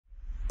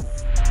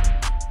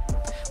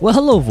Well,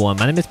 hello everyone,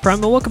 my name is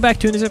Prime and welcome back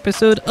to another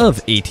episode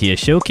of ATS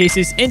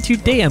Showcases, and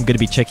today I'm going to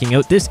be checking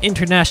out this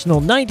International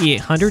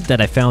 9800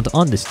 that I found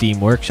on the Steam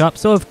Workshop.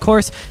 So of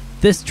course,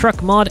 this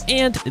truck mod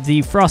and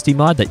the Frosty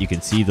mod that you can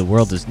see the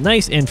world is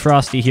nice and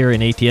frosty here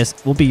in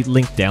ATS will be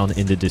linked down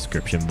in the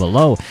description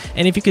below.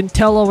 And if you can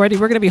tell already,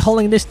 we're going to be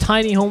hauling this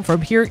tiny home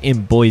from here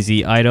in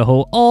Boise,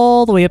 Idaho,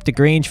 all the way up to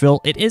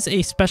Grangeville. It is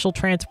a special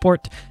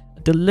transport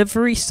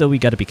delivery, so we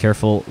got to be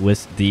careful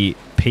with the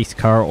pace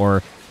car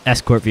or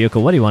escort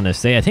vehicle. What do you want to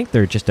say? I think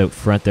they're just out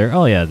front there.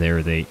 Oh yeah,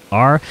 there they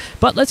are.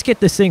 But let's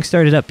get this thing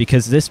started up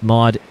because this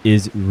mod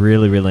is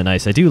really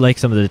nice. I do like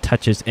some of the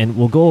touches, and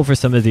we'll go over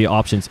some of the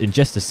options in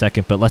just a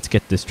second, but let's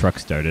get this truck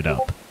started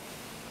up.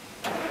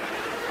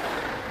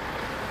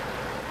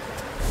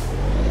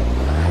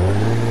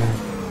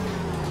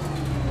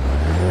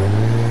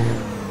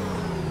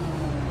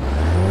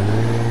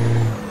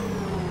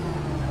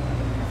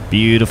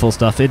 Beautiful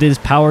stuff. It is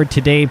powered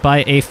today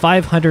by a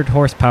 500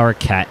 horsepower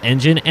cat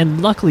engine, and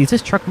luckily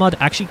this truck mod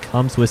actually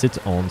comes with its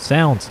own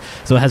sounds.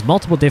 So it has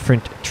multiple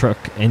different truck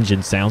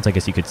engine sounds, I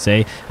guess you could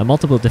say, and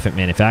multiple different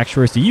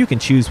manufacturers, so you can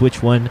choose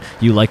which one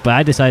you like, but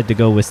I decided to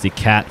go with the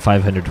cat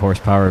 500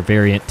 horsepower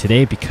variant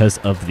today because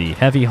of the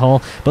heavy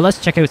haul. But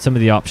let's check out some of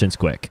the options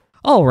quick.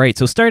 Alright,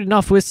 so starting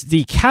off with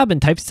the cabin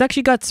types, it's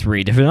actually got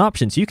 3 different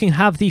options. You can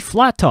have the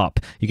flat top.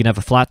 You can have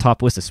a flat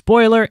top with a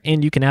spoiler,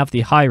 and you can have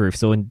the high roof.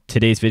 So in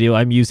today's video,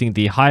 I'm using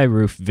the high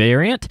roof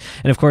variant.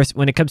 And of course,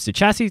 when it comes to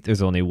chassis,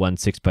 there's only one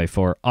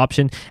 6x4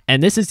 option.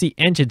 And this is the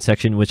engine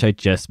section, which I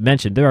just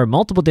mentioned. There are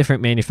multiple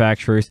different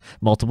manufacturers,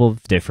 multiple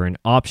different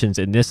options,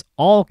 and this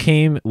all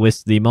came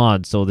with the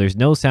mod. So there's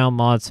no sound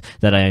mods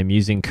that I am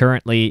using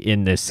currently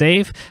in this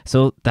save.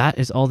 So that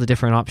is all the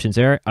different options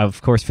there.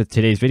 Of course, for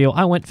today's video,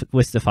 I went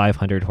with the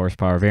 500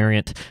 horsepower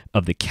variant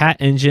of the cat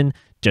engine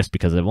just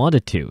because I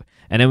wanted to.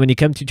 And then when you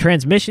come to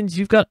transmissions,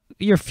 you've got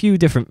your few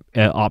different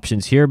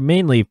options here,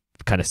 mainly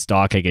kind of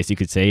stock, I guess you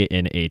could say,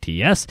 in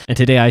ATS. And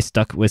today I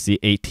stuck with the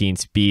 18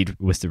 speed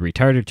with the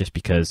retarder just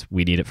because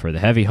we need it for the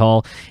heavy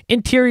haul.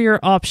 Interior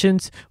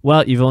options,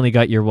 well, you've only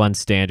got your one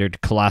standard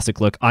classic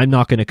look. I'm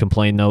not going to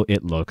complain though,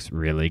 it looks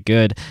really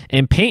good.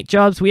 And paint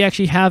jobs, we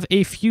actually have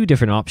a few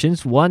different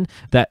options. One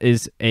that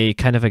is a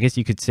kind of, I guess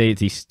you could say,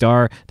 the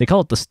star, they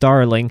call it the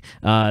Starling.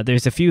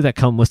 There's a few that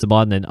come with the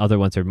mod, and then other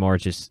ones are more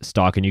just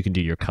stock, and you can do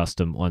your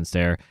custom ones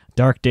there.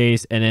 Dark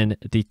Days, and then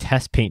the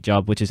test paint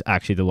job, which is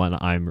actually the one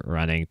I'm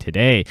running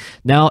today.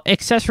 Now,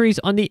 accessories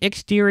on the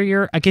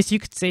exterior, I guess you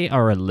could say,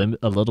 are a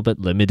little bit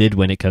limited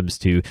when it comes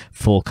to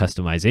full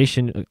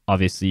customization.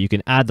 Obviously, you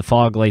can add the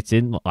fog lights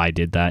in. Well, I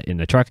did that in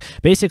the truck.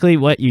 Basically,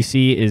 what you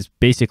see is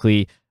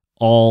basically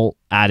all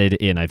added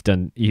in.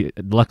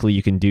 Luckily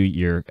you can do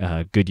your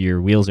Goodyear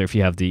wheels, or if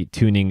you have the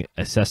tuning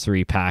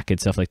accessory pack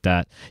and stuff like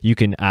that, you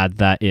can add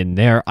that in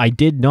there. I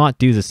did not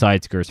do the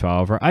side skirts,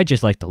 however. I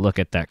just like to look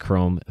at that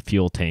chrome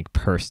fuel tank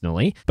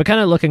personally. But kind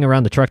of looking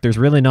around the truck, there's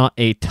really not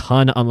a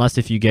ton, unless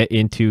if you get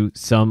into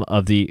some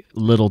of the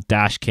little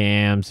dash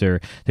cams, or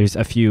there's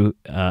a few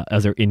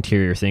other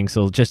interior things.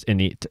 So just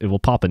it will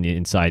pop in the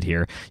inside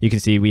here. You can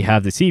see we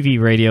have the CV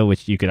radio,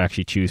 which you could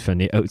actually choose from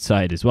the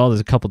outside as well.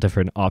 There's a couple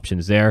different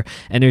options there,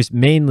 and there's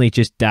mainly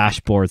just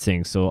dashboard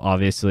things. So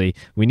obviously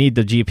we need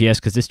the GPS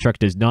because this truck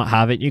does not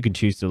have it. You can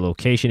choose the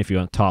location if you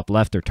want top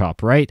left or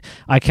top right.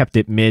 I kept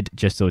it mid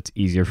just so it's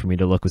easier for me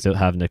to look without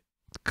having to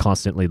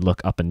constantly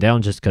look up and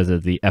down just because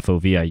of the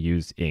FOV I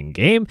use in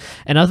game.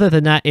 And other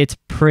than that, it's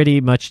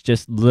pretty much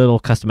just little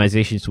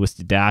customizations with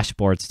the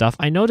dashboard stuff.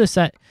 I noticed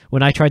that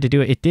when I tried to do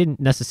it, it didn't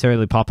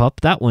necessarily pop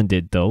up. That one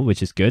did though,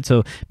 which is good.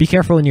 So be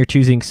careful when you're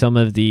choosing some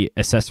of the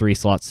accessory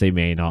slots. They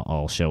may not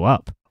all show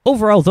up.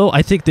 Overall, though,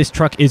 I think this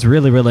truck is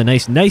really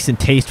nice and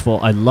tasteful.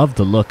 I love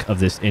the look of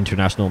this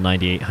International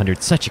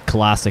 9800. Such a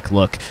classic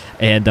look.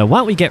 And why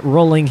don't we get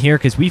rolling here,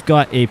 because we've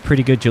got a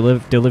pretty good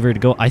delivery to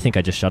go. I think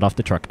I just shut off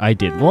the truck. I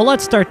did. Well,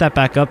 let's start that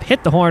back up.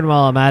 Hit the horn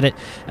while I'm at it.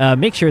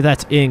 Make sure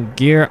that's in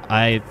gear.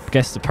 I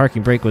guess the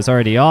parking brake was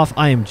already off.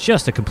 I am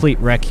just a complete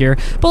wreck here.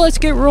 But let's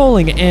get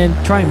rolling and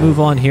try and move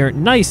on here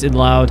nice and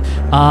loud.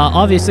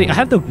 Obviously, I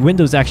have the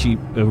windows actually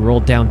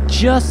rolled down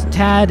just a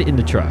tad in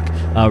the truck.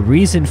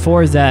 Reason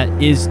for that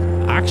is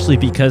actually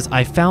because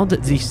I found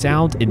that the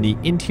sound in the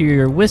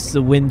interior with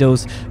the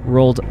windows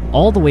rolled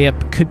all the way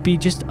up could be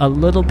just a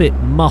little bit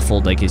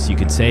muffled, I guess you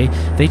could say.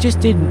 They just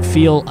didn't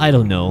feel, I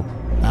don't know,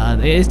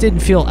 it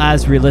didn't feel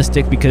as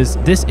realistic, because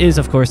this is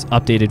of course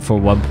updated for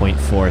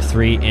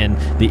 1.43 and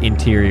the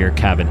interior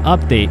cabin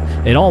update.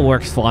 It all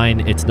works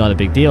fine, it's not a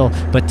big deal,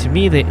 but to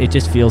me it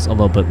just feels a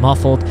little bit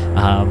muffled.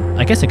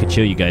 I guess I could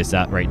show you guys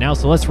that right now.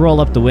 So let's roll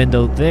up the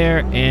window there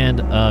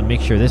and make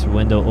sure this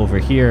window over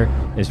here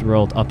is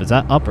rolled up. Is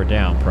that up or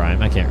down,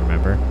 Prime? I can't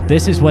remember.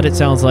 This is what it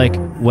sounds like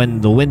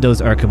when the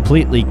windows are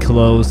completely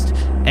closed,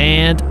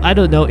 and I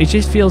don't know, it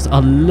just feels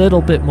a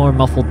little bit more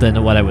muffled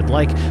than what I would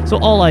like. So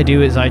all I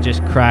do is I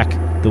just crack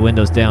the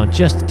windows down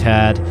just a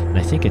tad, and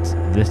I think it's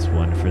this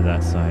one for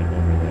that side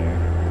over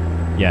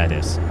there. Yeah, it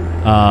is.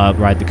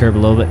 Ride the curb a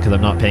little bit because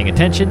I'm not paying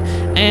attention,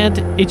 and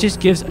it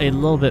just gives a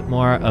little bit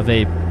more of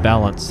a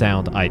balanced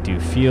sound, I do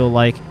feel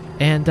like.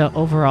 And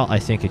overall, I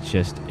think it's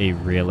just a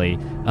really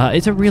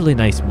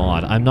nice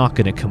mod. I'm not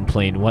going to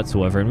complain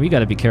whatsoever. And we got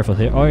to be careful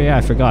here. Oh yeah,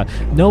 I forgot.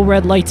 No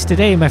red lights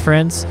today, my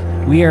friends.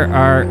 We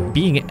are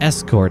being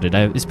escorted.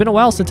 It's been a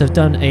while since I've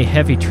done a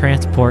heavy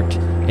transport,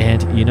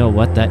 and you know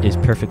what? That is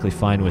perfectly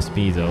fine with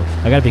me, though.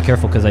 I gotta be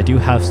careful because I do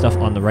have stuff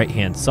on the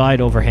right-hand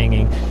side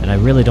overhanging, and I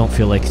really don't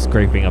feel like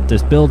scraping up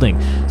this building.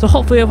 So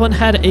hopefully everyone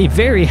had a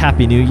very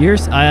happy New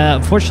Year's.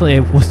 Unfortunately, I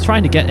was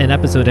trying to get an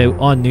episode out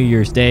on New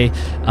Year's Day.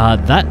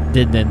 That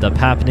didn't end up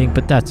happening,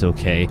 but that's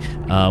okay.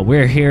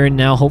 We're here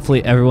now.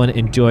 Hopefully everyone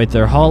enjoyed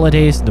their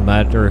holidays, no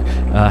matter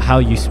how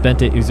you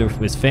spent it, either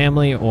with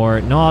family or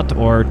not,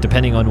 or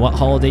depending on what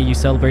holiday you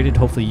celebrated.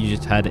 Hopefully you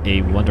just had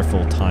a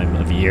wonderful time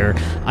of year.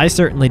 I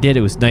certainly did.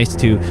 It was nice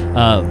to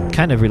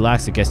kind of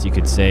relax, I guess you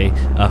could say,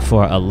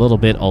 for a little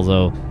bit,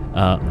 although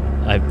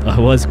I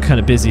was kind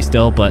of busy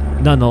still, but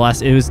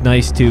nonetheless it was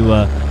nice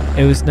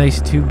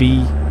to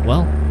be,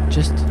 well,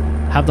 just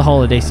have the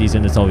holiday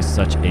season. It's always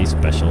such a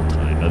special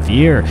time of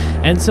year.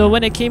 And so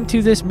when it came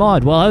to this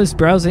mod, well, I was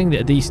browsing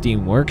the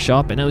Steam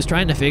Workshop and I was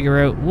trying to figure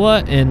out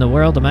what in the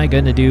world am I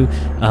going to do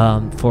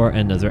for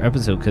another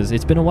episode, because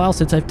it's been a while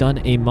since I've done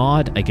a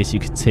mod, I guess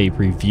you could say,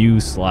 review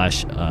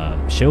slash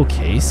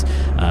showcase.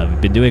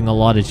 We've been doing a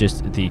lot of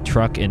just the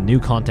truck and new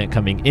content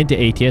coming into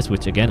ATS,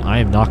 which again, I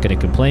am not going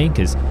to complain,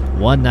 because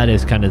one, that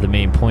is kind of the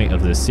main point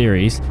of this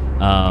series.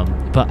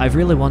 But I've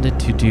really wanted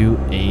to do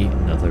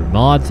another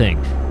mod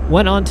thing.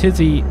 Went on to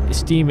the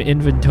Steam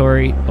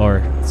inventory,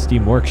 or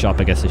Steam Workshop,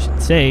 I guess I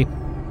should say,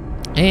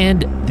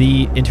 and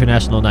the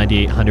International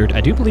 9800.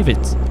 I do believe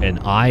it's an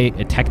I,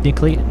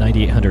 technically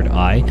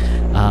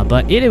 9800i,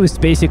 but it was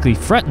basically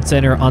front and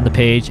center on the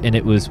page, and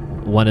it was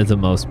one of the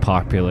most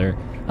popular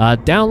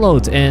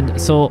downloads.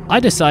 And so I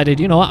decided,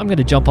 you know what, I'm going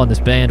to jump on this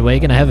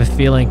bandwagon. I have a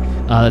feeling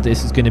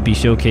this is going to be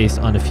showcased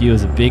on a few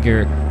of the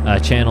bigger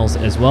channels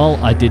as well.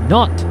 I did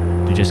not,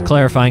 just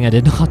clarifying, I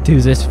did not do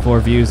this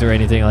for views or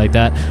anything like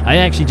that. I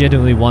actually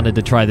genuinely wanted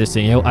to try this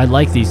thing out. I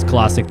like these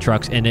classic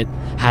trucks, and it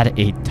had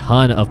a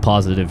ton of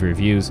positive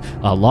reviews.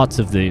 Lots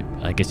of the,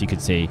 I guess you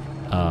could say,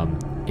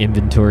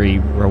 inventory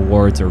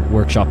rewards or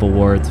workshop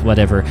awards,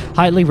 whatever.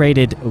 Highly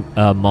rated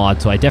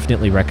mod, so I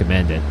definitely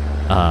recommend it.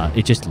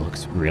 It just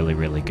looks really,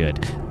 really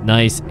good.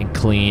 Nice and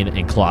clean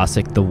and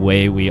classic, the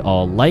way we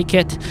all like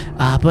it.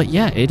 But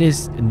yeah, it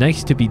is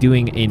nice to be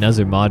doing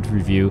another mod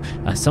review.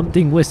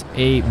 Something with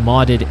a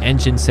modded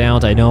engine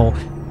sound. I know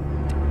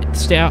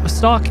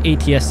stock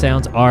ATS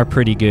sounds are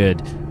pretty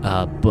good,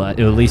 but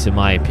at least in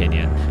my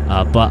opinion.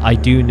 But I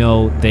do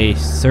know they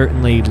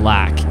certainly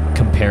lack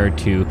compared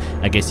to,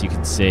 I guess you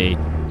could say,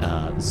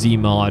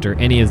 Z-Mod or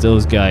any of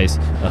those guys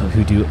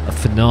who do a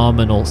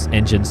phenomenal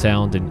engine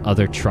sound and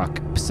other truck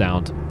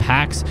sound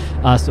packs.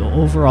 So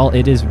overall,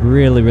 it is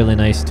really, really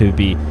nice to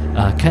be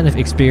kind of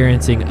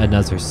experiencing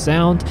another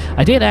sound.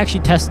 I did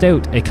actually test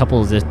out a couple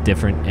of the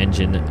different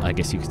engine, I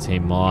guess you could say,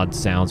 mod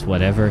sounds,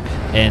 whatever,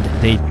 and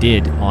they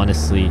did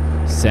honestly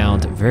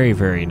sound very,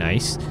 very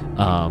nice.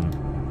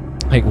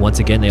 Like, once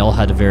again, they all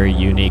had a very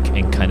unique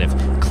and kind of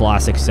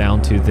classic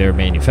sound to their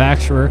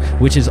manufacturer,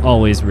 which is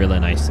always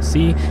really nice to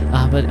see.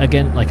 But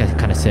again, like I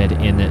kind of said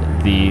in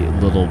the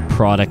little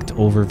product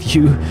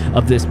overview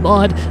of this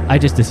mod, I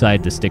just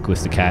decided to stick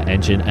with the cat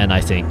engine, and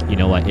I think, you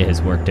know what, it has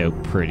worked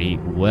out pretty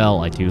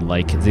well. I do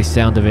like the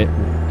sound of it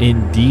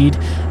indeed.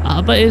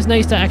 But it is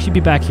nice to actually be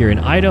back here in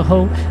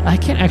Idaho. I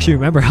can't actually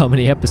remember how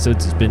many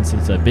episodes it's been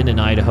since I've been in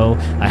Idaho.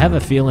 I have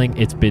a feeling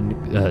it's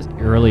been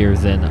earlier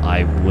than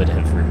I would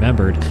have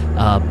remembered.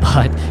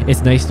 But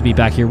it's nice to be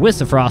back here with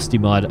the Frosty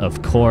mod,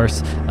 of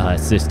course.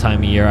 It's this time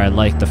of year. I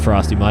like the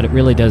Frosty mod. It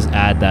really does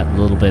add that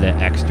little bit of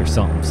extra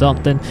something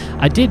something.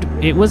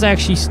 It was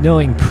actually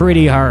snowing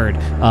pretty hard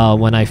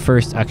when I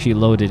first actually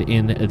loaded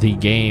in the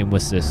game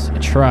with this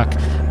truck,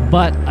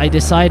 but I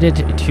decided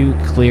to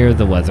clear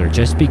the weather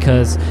just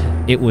because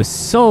it was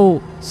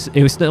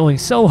snowing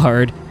so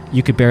hard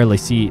you could barely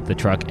see the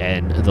truck,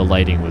 and the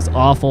lighting was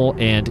awful,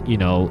 and, you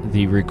know,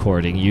 the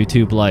recording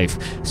YouTube life.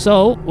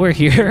 So we're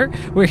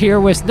here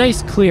with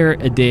nice clear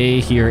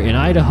day here in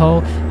Idaho,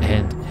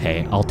 and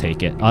hey, I'll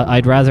take it.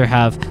 I'd rather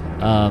have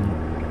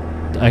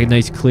a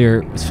nice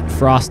clear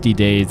frosty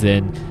day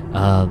than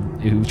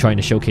trying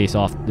to showcase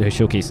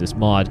this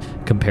mod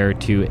compared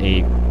to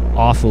a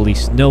awfully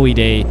snowy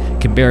day,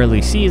 can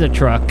barely see the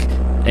truck,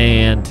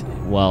 and,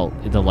 well,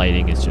 the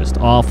lighting is just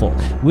awful.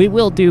 We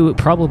will do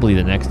probably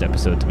the next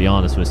episode, to be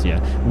honest with you,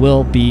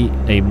 will be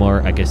a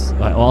more, I guess,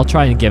 I'll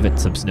try and give it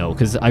some snow,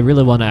 because I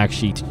really want to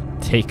actually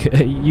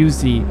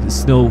use the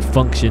snow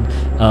function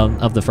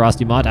of the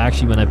Frosty mod.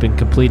 Actually, when I've been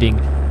completing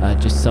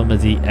just some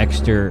of the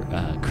extra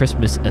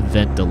Christmas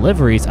event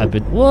deliveries, I've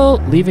been,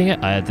 leaving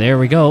it. There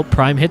we go.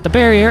 Prime hit the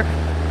barrier.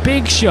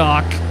 Big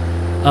shock.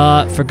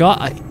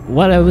 Forgot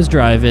what I was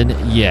driving.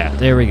 Yeah,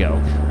 there we go.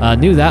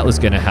 Knew that was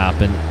going to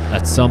happen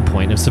at some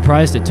point. I'm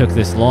surprised it took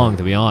this long,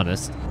 to be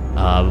honest.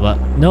 But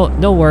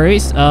no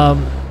worries.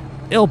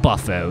 It'll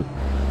buff out.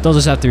 They'll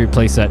just have to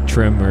replace that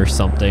trim or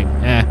something.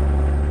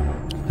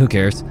 Who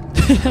cares?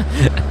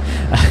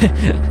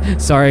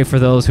 Sorry for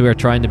those who are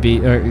trying to be,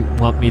 or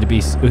want me to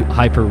be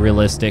hyper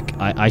realistic.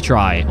 I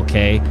try,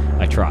 okay?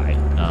 I try.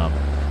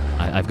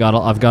 I've got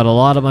a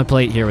lot on my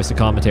plate here with the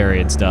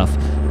commentary and stuff.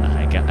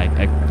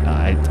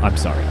 I'm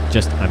sorry.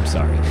 I'm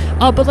sorry.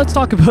 But let's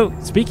talk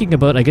about, speaking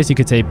about, I guess you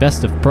could say,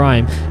 Best of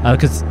Prime,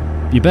 because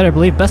you better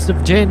believe Best of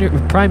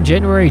Prime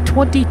January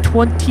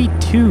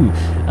 2022.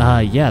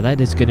 Yeah, that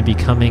is going to be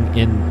coming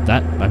in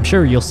that. I'm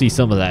sure you'll see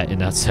some of that in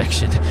that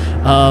section.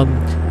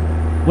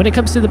 When it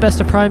comes to the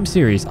Best of Prime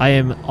series, I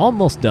am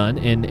almost done,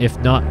 and if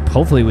not,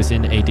 hopefully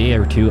within a day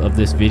or two of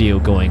this video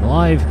going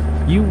live,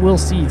 you will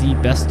see the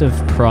Best of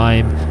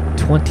Prime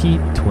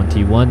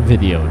 2021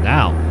 video.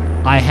 Now,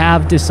 I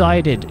have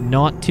decided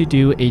not to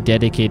do a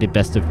dedicated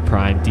Best of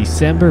Prime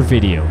December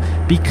video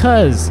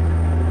because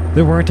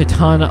there weren't a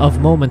ton of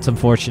moments,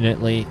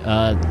 unfortunately,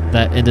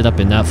 that ended up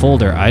in that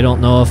folder. I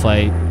don't know if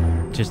I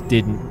just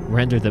didn't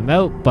render them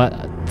out, but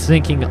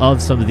thinking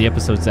of some of the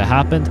episodes that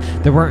happened,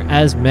 there weren't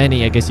as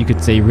many, I guess you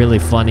could say, really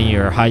funny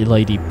or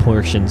highlighty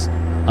portions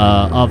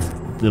of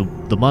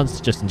the months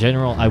just in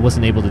general. I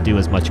wasn't able to do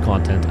as much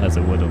content as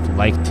I would have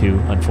liked to,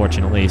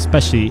 unfortunately,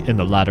 especially in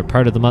the latter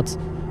part of the months.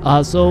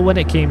 So when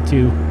it came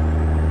to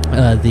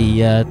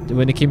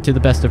the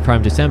Best of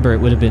Prime December, it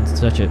would have been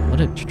such a,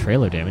 what a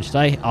trailer damage.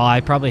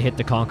 I probably hit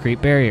the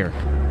concrete barrier.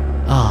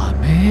 Oh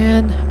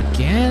man,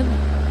 again?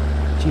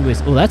 Gee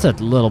whiz. Oh, that's a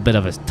little bit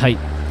of a tight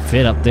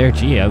fit up there.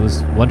 Gee, I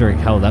was wondering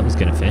how that was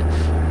gonna fit.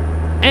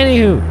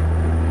 Anywho,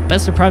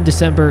 Best of Prime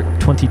December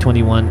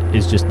 2021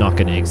 is just not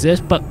gonna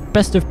exist, but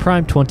Best of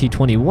Prime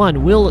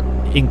 2021 will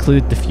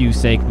include the few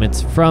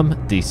segments from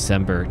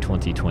December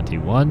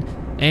 2021.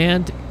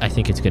 And I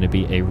think it's going to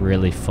be a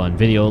really fun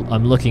video.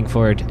 I'm looking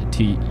forward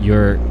to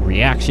your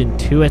reaction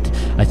to it.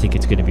 I think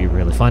it's going to be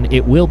really fun.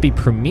 It will be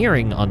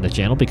premiering on the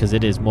channel because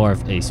it is more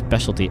of a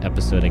specialty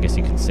episode, I guess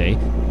you could say.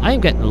 I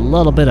am getting a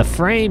little bit of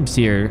frames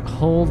here.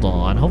 Hold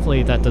on.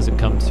 Hopefully that doesn't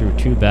come through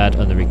too bad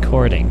on the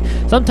recording.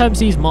 Sometimes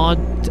these mod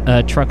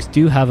trucks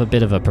do have a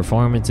bit of a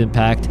performance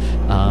impact.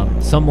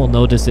 Some will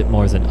notice it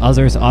more than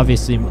others.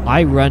 Obviously,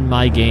 I run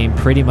my game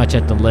pretty much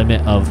at the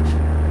limit of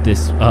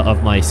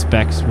of my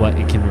specs, what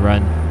it can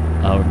run,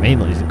 or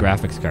mainly the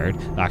graphics card.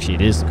 Actually,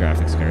 it is the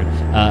graphics card.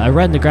 I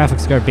run the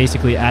graphics card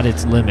basically at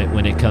its limit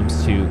when it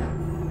comes to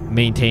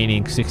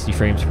maintaining 60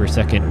 frames per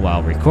second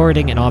while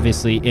recording, and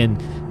obviously in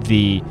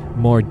the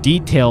more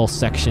detailed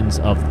sections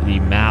of the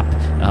map,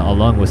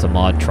 along with a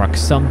mod truck,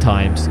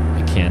 sometimes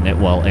it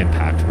will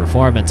impact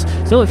performance.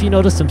 So if you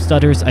notice some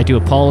stutters, I do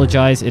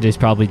apologize. It is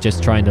probably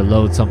just trying to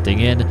load something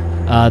in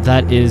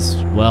that is,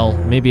 well,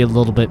 maybe a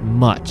little bit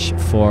much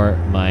for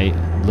my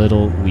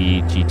little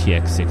wee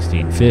GTX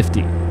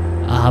 1650.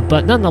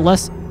 But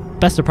nonetheless,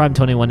 Best of Prime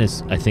 21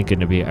 is, I think, going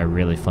to be a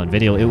really fun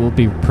video. It will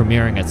be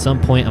premiering at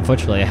some point.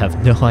 Unfortunately, I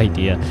have no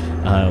idea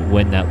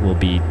when that will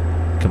be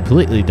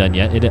completely done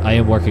yet. I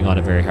am working on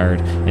it very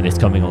hard, and it's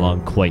coming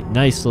along quite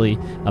nicely.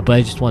 But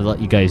I just want to let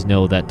you guys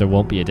know that there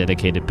won't be a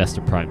dedicated Best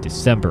of Prime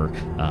December.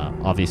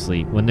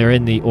 Obviously, when they're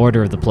in the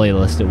order of the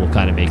playlist, it will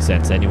kind of make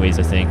sense anyways,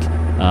 I think.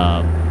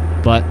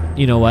 But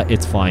you know what?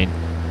 It's fine.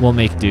 We'll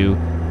make do.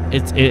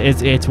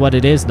 It's what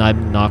it is, and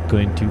I'm not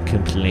going to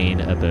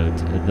complain about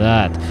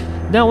that.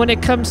 Now, when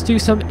it comes to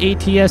some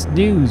ATS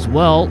news,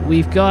 well,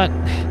 we've got...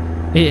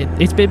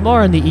 It's been more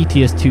on the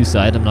ETS2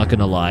 side, I'm not going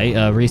to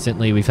lie.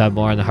 Recently, we've had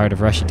more on the Heart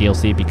of Russia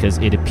DLC because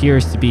it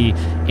appears to be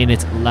in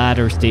its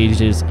latter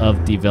stages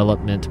of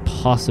development,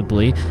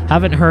 possibly.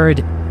 Haven't heard,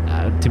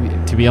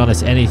 to be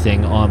honest,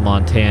 anything on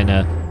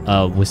Montana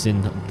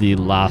within the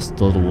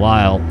last little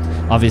while.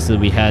 Obviously,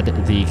 we had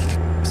the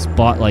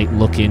spotlight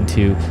look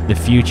into the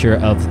future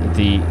of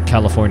the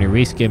California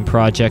Reskin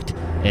project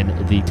and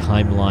the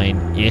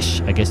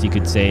timeline-ish, I guess you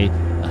could say.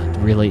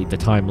 Really, the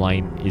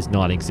timeline is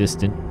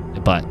non-existent,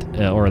 but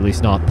or at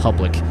least not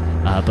public.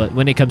 But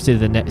when it comes to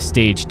the next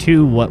stage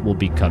 2, what will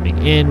be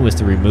coming in was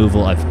the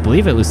removal, I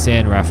believe it was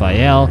San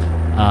Rafael,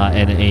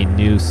 and a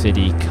new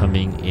city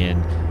coming in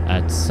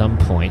at some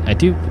point. I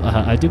do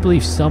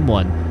believe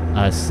someone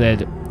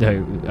said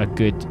a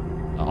good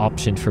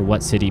option for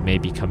what city may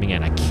be coming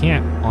in. I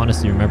can't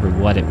honestly remember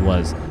what it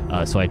was,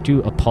 so I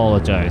do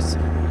apologize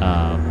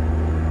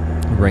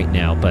right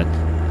now, but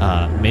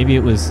maybe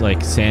it was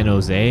like San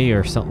Jose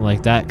or something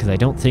like that, because I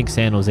don't think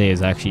San Jose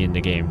is actually in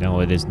the game. No,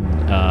 it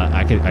isn't.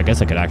 I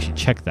guess I could actually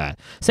check that.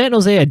 San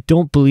Jose, I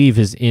don't believe,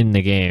 is in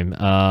the game.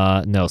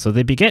 No, so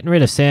they'd be getting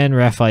rid of San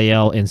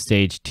Rafael in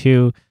stage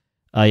 2.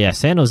 Yeah,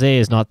 San Jose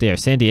is not there.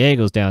 San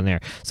Diego's down there.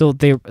 So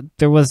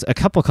there was a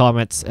couple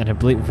comments, and I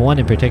believe one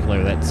in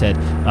particular that said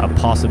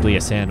possibly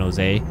a San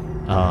Jose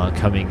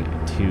coming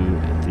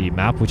to the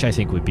map, which I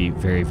think would be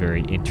very,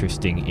 very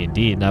interesting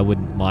indeed, and I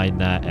wouldn't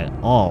mind that at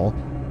all.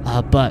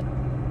 But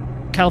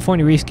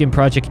California Reskin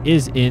project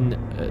is in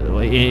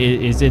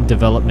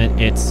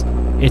development. It's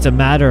a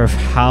matter of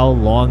how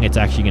long it's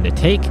actually going to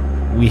take.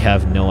 We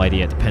have no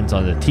idea. It depends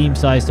on the team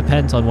size,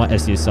 depends on what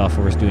SDS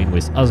Software is doing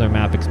with other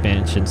map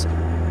expansions.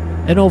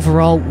 And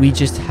overall, we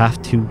just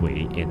have to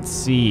wait and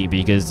see,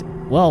 because,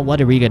 well,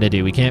 what are we going to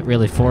do? We can't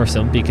really force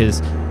them,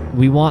 because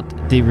we want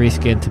the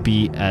reskin to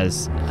be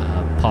as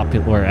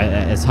popular or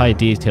as high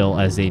detail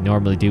as they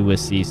normally do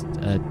with these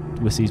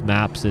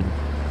maps and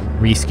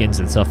reskins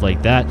and stuff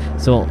like that.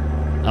 So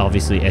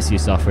obviously SU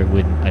Software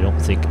wouldn't. I don't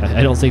think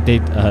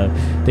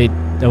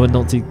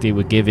they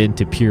would give in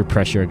to peer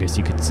pressure, I guess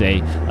you could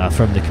say,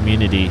 from the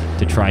community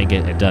to try and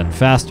get it done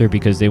faster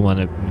because they want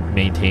to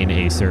maintain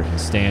a certain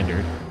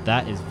standard.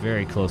 That is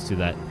very close to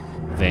that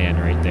van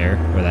right there,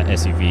 or that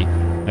SUV.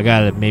 I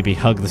gotta maybe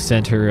hug the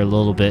center a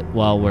little bit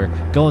while we're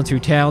going through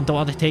town. Don't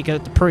want to take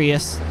out the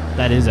Prius.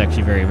 That is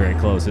actually very, very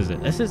close, isn't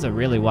it? This is a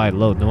really wide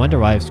load. No wonder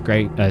why I've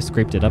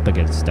scraped it up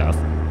against stuff.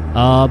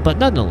 But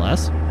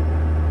nonetheless,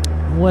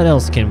 what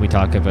else can we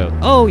talk about?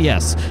 Oh,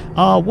 yes.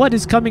 What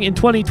is coming in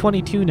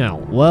 2022 now?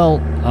 Well,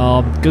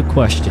 good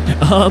question.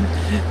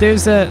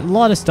 There's a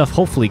lot of stuff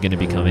hopefully going to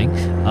be coming.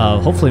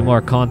 Hopefully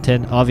more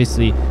content.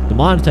 Obviously, the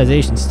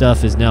monetization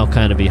stuff is now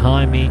kind of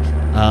behind me.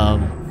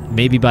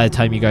 Maybe by the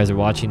time you guys are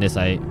watching this,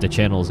 the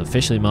channel is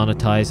officially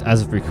monetized.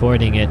 As of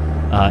recording it,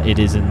 it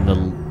is in the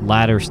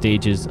latter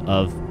stages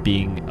of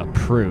being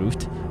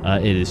approved.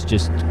 It is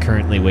just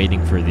currently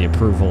waiting for the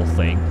approval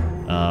thing.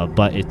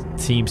 But it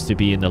seems to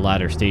be in the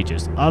latter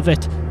stages of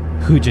it.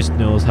 Who just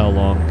knows how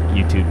long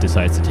YouTube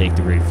decides to take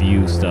the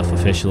review stuff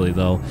officially,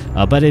 though.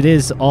 But it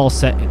is all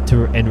set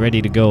and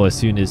ready to go as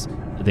soon as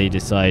they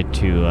decide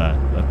to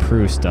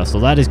approve stuff. So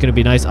that is going to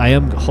be nice. I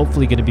am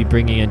hopefully going to be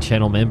bringing in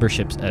channel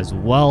memberships as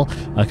well,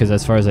 because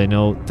as far as I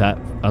know, that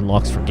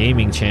unlocks for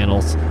gaming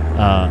channels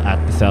at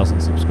the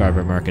 1,000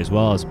 subscriber mark, as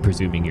well as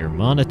presuming you're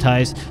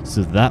monetized.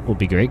 So that will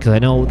be great, because I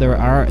know there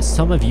are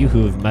some of you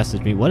who have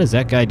messaged me, what is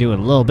that guy doing?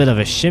 A little bit of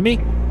a shimmy?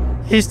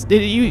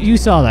 You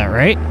saw that,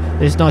 right?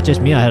 It's not just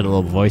me. I had a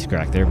little voice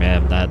crack there,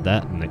 man.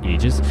 That in the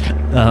ages.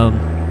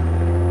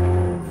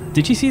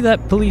 Did you see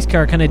that police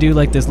car kind of do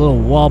like this little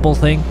wobble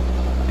thing?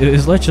 It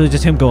was literally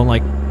just him going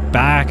like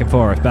back and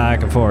forth,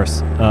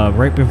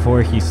 right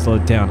before he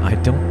slowed down. I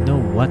don't know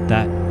what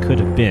that could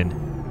have been.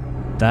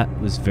 That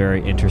was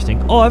very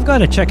interesting. Oh, I've got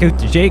to check out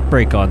the Jake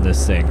brake on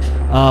this thing.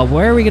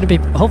 Where are we going to be?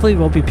 Hopefully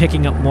we'll be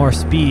picking up more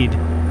speed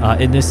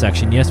in this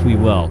section. Yes, we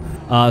will.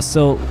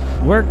 So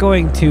we're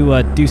going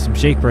to do some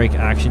Jake brake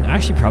action,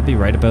 actually probably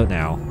right about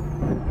now.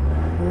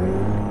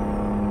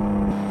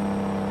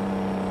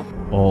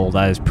 Oh,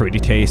 that is pretty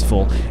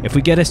tasteful. If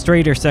we get a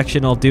straighter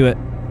section, I'll do it.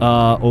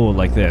 Oh,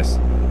 like this.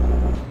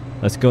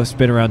 Let's go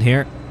spin around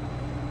here.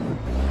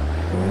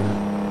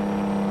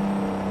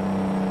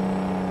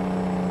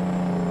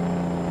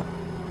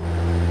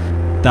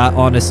 That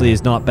honestly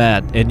is not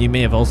bad, and you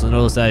may have also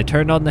noticed that I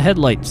turned on the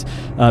headlights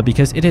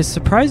because it is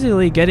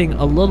surprisingly getting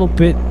a little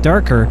bit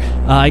darker.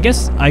 I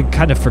guess I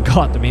kind of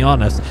forgot, to be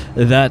honest,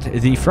 that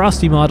the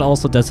Frosty mod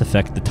also does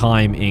affect the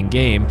time in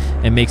game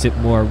and makes it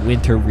more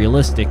winter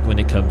realistic when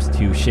it comes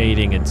to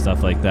shading and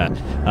stuff like that,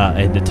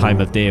 and the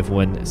time of day of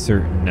when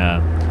certain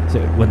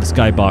when the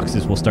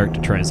skyboxes will start to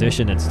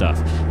transition and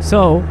stuff.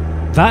 So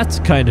that's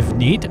kind of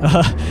neat,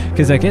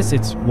 because I guess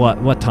it's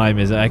what time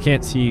is it? I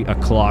can't see a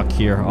clock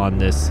here on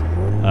this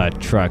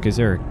truck. Is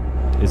there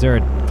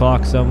a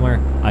clock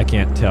somewhere? I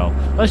can't tell.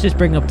 Let's just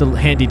bring up the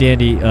handy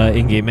dandy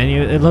in-game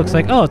menu. It looks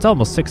like, oh, it's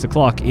almost 6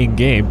 o'clock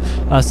in-game,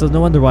 so no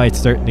wonder why it's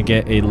starting to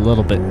get a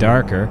little bit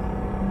darker.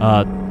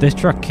 This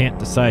truck can't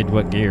decide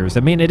what gears. I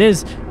mean, it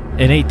is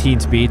an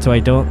 18 speed, so I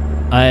don't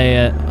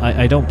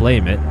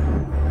blame it.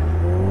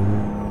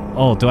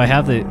 Oh, do I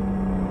have the...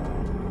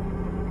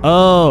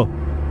 Oh,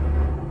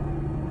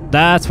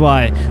 that's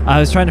why. I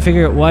was trying to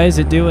figure out why is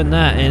it doing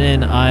that, and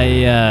then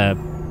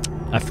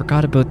I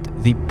forgot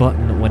about the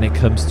button when it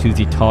comes to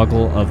the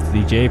toggle of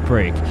the J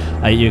brake.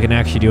 You can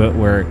actually do it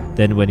where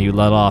then when you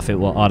let off, it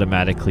will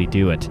automatically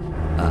do it.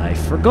 I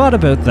forgot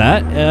about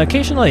that.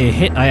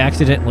 Occasionally I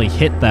accidentally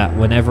hit that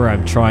whenever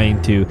I'm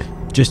trying to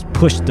just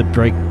push the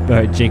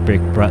Jake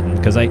brake button,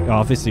 because I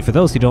obviously, for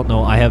those who don't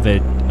know, I have a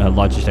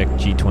Logitech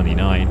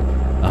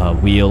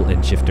G29 wheel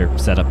and shifter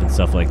setup and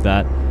stuff like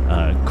that.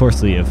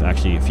 Coarsely of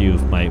actually a few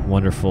of my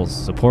wonderful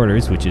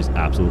supporters, which is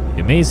absolutely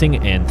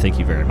amazing, and thank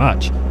you very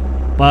much.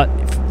 But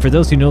for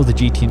those who know the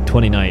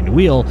GT29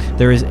 wheel,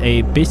 there is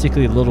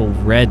basically a little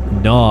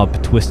red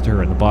knob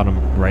twister in the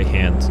bottom right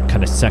hand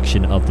kind of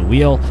section of the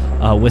wheel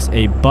with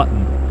a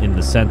button in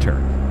the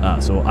center.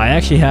 So I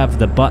actually have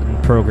the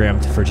button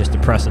programmed for just to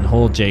press and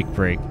hold Jake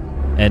brake,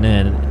 and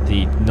then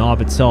the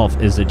knob itself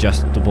is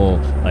adjustable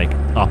like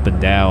up and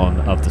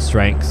down of the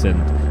strengths,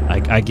 and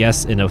I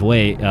guess in a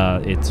way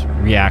it's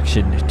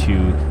reaction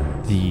to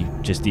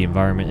the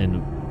environment,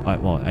 and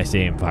well, I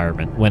say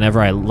environment.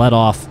 Whenever I let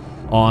off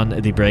on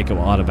the brake, it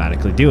will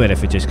automatically do it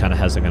if it just kind of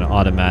has like an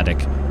automatic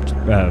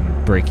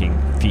braking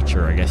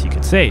feature, I guess you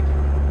could say.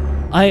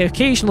 I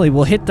occasionally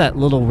will hit that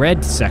little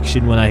red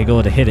section when I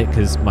go to hit it,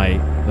 because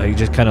I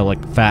just kind of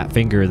like fat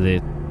finger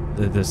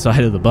the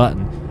side of the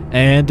button,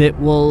 and it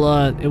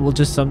will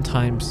just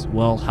sometimes,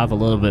 well, have a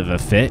little bit of a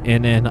fit,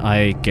 and then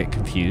I get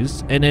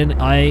confused, and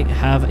then I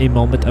have a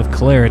moment of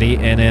clarity,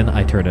 and then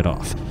I turn it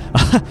off.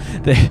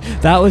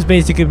 That was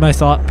basically my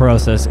thought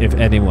process, if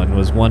anyone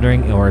was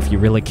wondering, or if you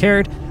really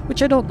cared,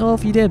 which I don't know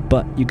if you did,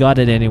 but you got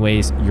it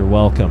anyways. You're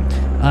welcome.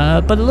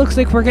 But it looks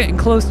like we're getting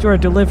close to our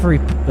delivery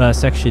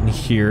section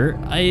here.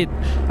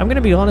 I'm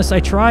gonna be honest, I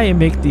try and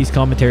make these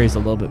commentaries a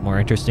little bit more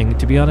interesting.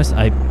 To be honest,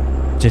 I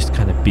just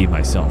kind of be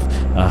myself.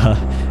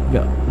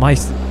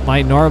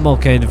 My normal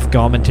kind of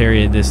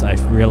commentary in this,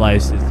 I've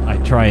realized, is I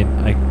try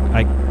and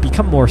I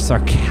become more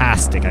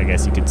sarcastic, I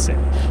guess you could say.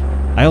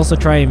 I also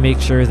try and make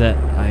sure that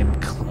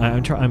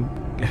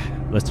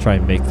let's try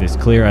and make this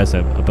clear, as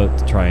I'm about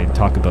to try and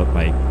talk about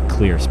my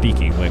clear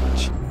speaking,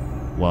 which,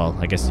 well,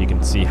 I guess you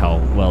can see how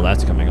well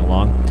that's coming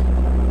along.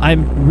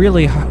 I'm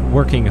really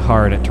working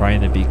hard at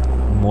trying to be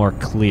more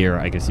clear,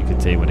 I guess you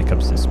could say, when it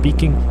comes to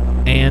speaking,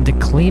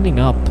 and cleaning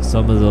up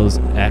some of those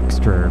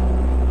extra,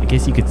 I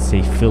guess you could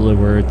say, filler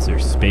words or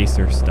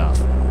spacer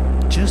stuff.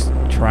 Just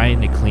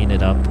trying to clean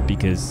it up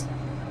because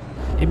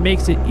it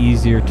makes it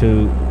easier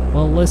to,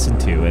 well, listen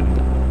to,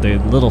 and the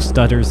little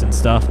stutters and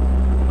stuff.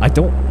 I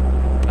don't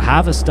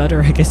have a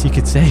stutter, I guess you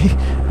could say.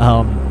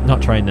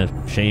 Not trying to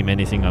shame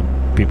anything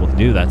on people who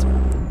do. That's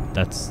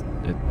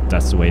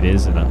the way it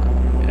is, and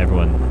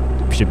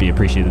everyone should be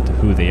appreciative of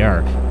who they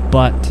are.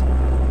 But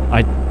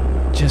I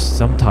just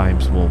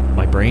sometimes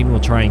my brain will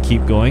try and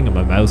keep going, and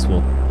my mouth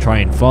will try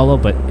and follow,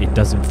 but it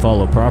doesn't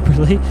follow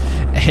properly,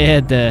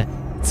 and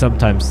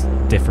sometimes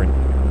different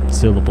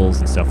syllables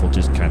and stuff will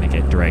just kind of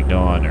get dragged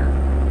on or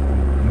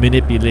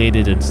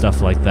manipulated and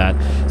stuff like that.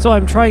 So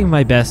I'm trying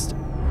my best,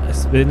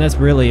 and that's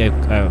really a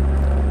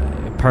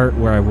part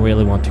where I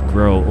really want to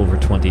grow over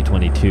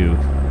 2022,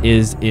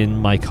 is in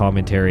my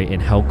commentary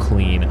and how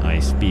clean I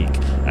speak.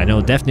 I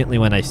know definitely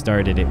when I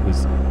started it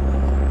was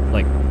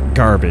like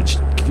garbage.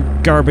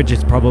 Garbage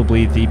is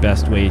probably the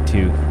best way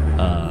to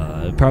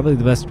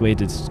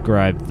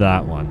describe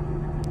that one.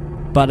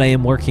 But I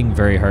am working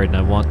very hard, and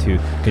I want to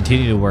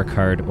continue to work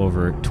hard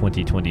over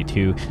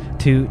 2022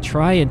 to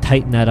try and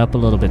tighten that up a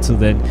little bit, so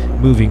then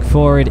moving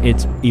forward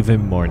it's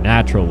even more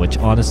natural, which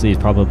honestly is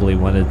probably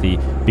one of the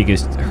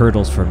biggest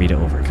hurdles for me to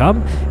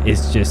overcome,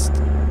 is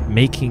just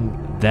making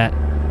that,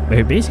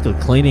 basically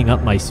cleaning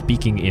up my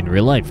speaking in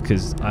real life,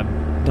 because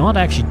I'm not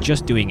actually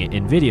just doing it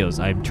in videos.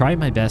 I'm trying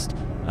my best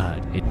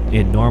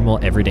in normal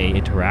everyday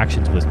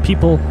interactions with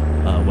people,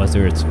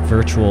 whether it's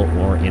virtual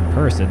or in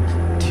person,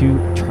 to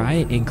try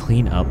and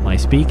clean up my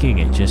speaking.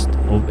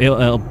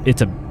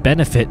 It's a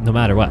benefit no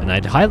matter what, and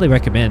I'd highly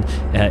recommend,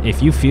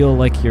 if you feel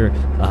like you're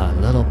a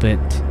little bit,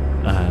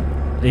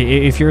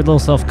 if you're a little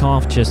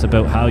self-conscious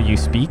about how you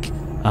speak,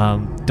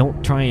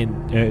 don't try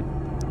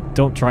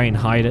and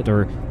hide it,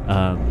 or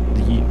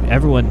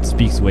everyone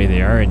speaks the way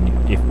they are,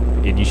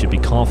 and you should be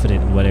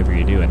confident in whatever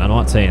you do. And I'm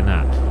not saying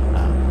that,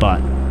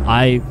 but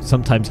I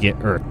sometimes get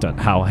irked on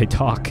how I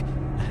talk.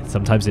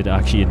 Sometimes it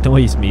actually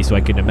annoys me, so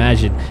I can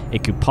imagine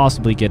it could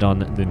possibly get on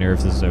the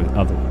nerves of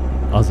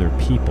other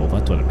people.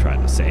 That's what I'm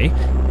trying to say.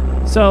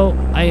 So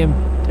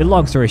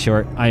long story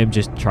short, I am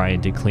just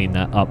trying to clean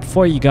that up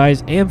for you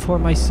guys and for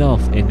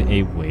myself in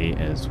a way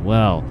as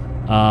well.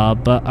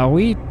 But are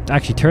we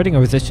actually turning,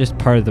 or is this just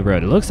part of the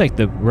road? It looks like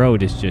the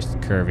road is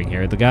just curving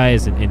here. The guy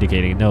isn't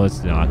indicating. No,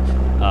 it's not.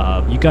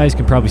 You guys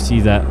can probably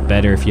see that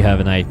better if you have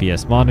an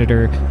IPS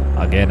monitor.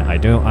 Again,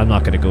 I'm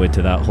not going to go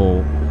into that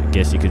whole, I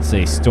guess you could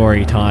say,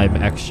 story time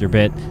extra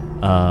bit.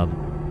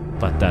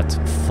 But that's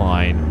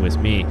fine with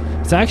me.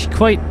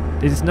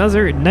 It's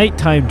another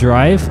nighttime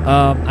drive.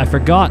 I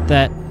forgot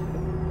that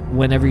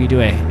whenever you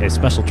do a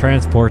special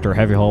transport or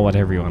heavy haul,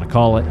 whatever you want to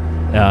call it,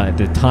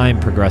 the time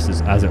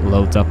progresses as it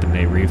loads up and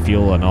they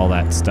refuel and all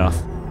that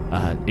stuff,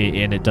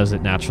 and it does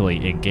it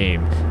naturally in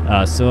game.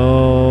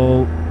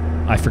 So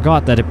I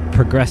forgot that it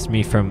progressed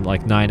me from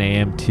like 9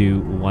 a.m. to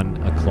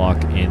 1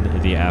 o'clock in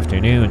the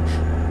afternoon.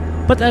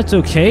 But that's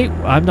okay.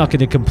 I'm not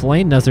going to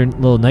complain. Another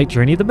little night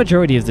journey. The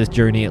majority of this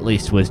journey, at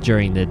least, was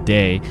during the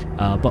day.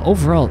 But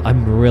overall,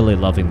 I'm really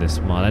loving this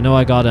mod. I know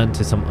I got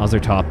onto some other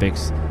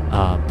topics,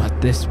 but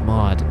this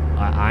mod,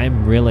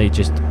 I'm really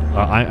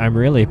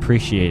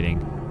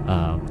appreciating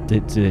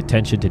the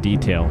attention to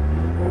detail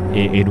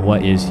in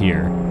what is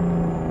here.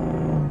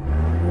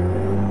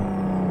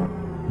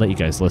 Let you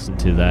guys listen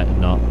to that,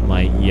 not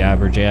my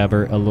yabber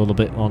jabber a little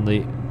bit on the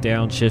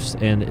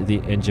downshifts and the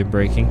engine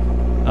braking.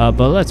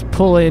 But let's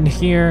pull in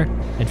here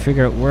and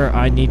figure out where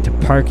I need to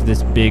park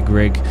this big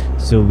rig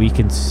so we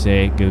can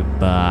say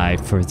goodbye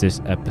for this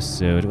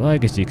episode. Well, I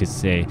guess you could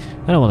say,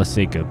 I don't want to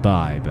say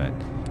goodbye, but,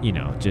 you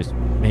know, just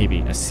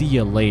maybe a see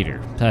you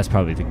later. That's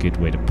probably the good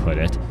way to put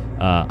it.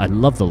 I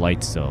love the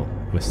lights, though,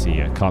 with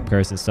the cop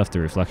cars and stuff.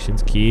 The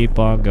reflections keep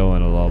on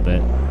going a little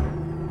bit.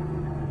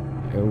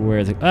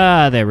 Where's it?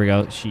 There we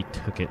go. She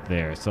took it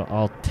there. So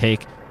I'll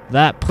take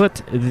that.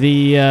 Put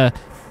the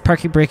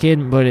parking brake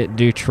in, put it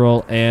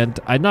neutral, and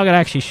I'm not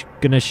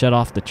gonna shut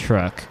off the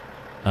truck.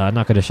 I'm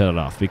not gonna shut it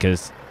off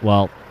because,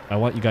 well, I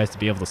want you guys to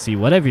be able to see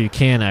whatever you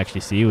can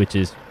actually see, which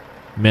is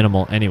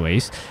minimal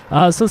anyways.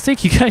 So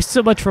thank you guys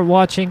so much for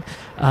watching.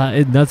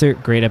 Another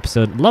great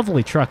episode.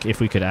 Lovely truck if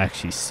we could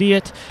actually see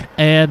it.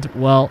 And,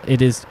 well,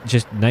 it is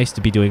just nice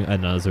to be doing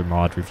another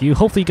mod review.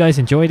 Hopefully you guys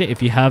enjoyed it.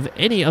 If you have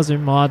any other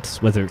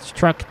mods, whether it's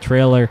truck,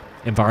 trailer,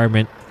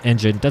 environment,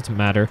 engine, doesn't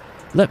matter,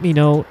 let me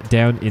know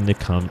down in the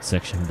comment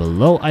section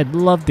below. I'd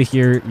love to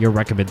hear your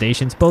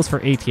recommendations, both for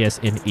ATS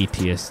and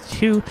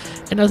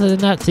ATS2. And other than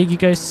that, thank you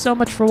guys so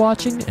much for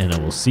watching, and I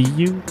will see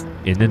you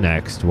in the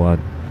next one.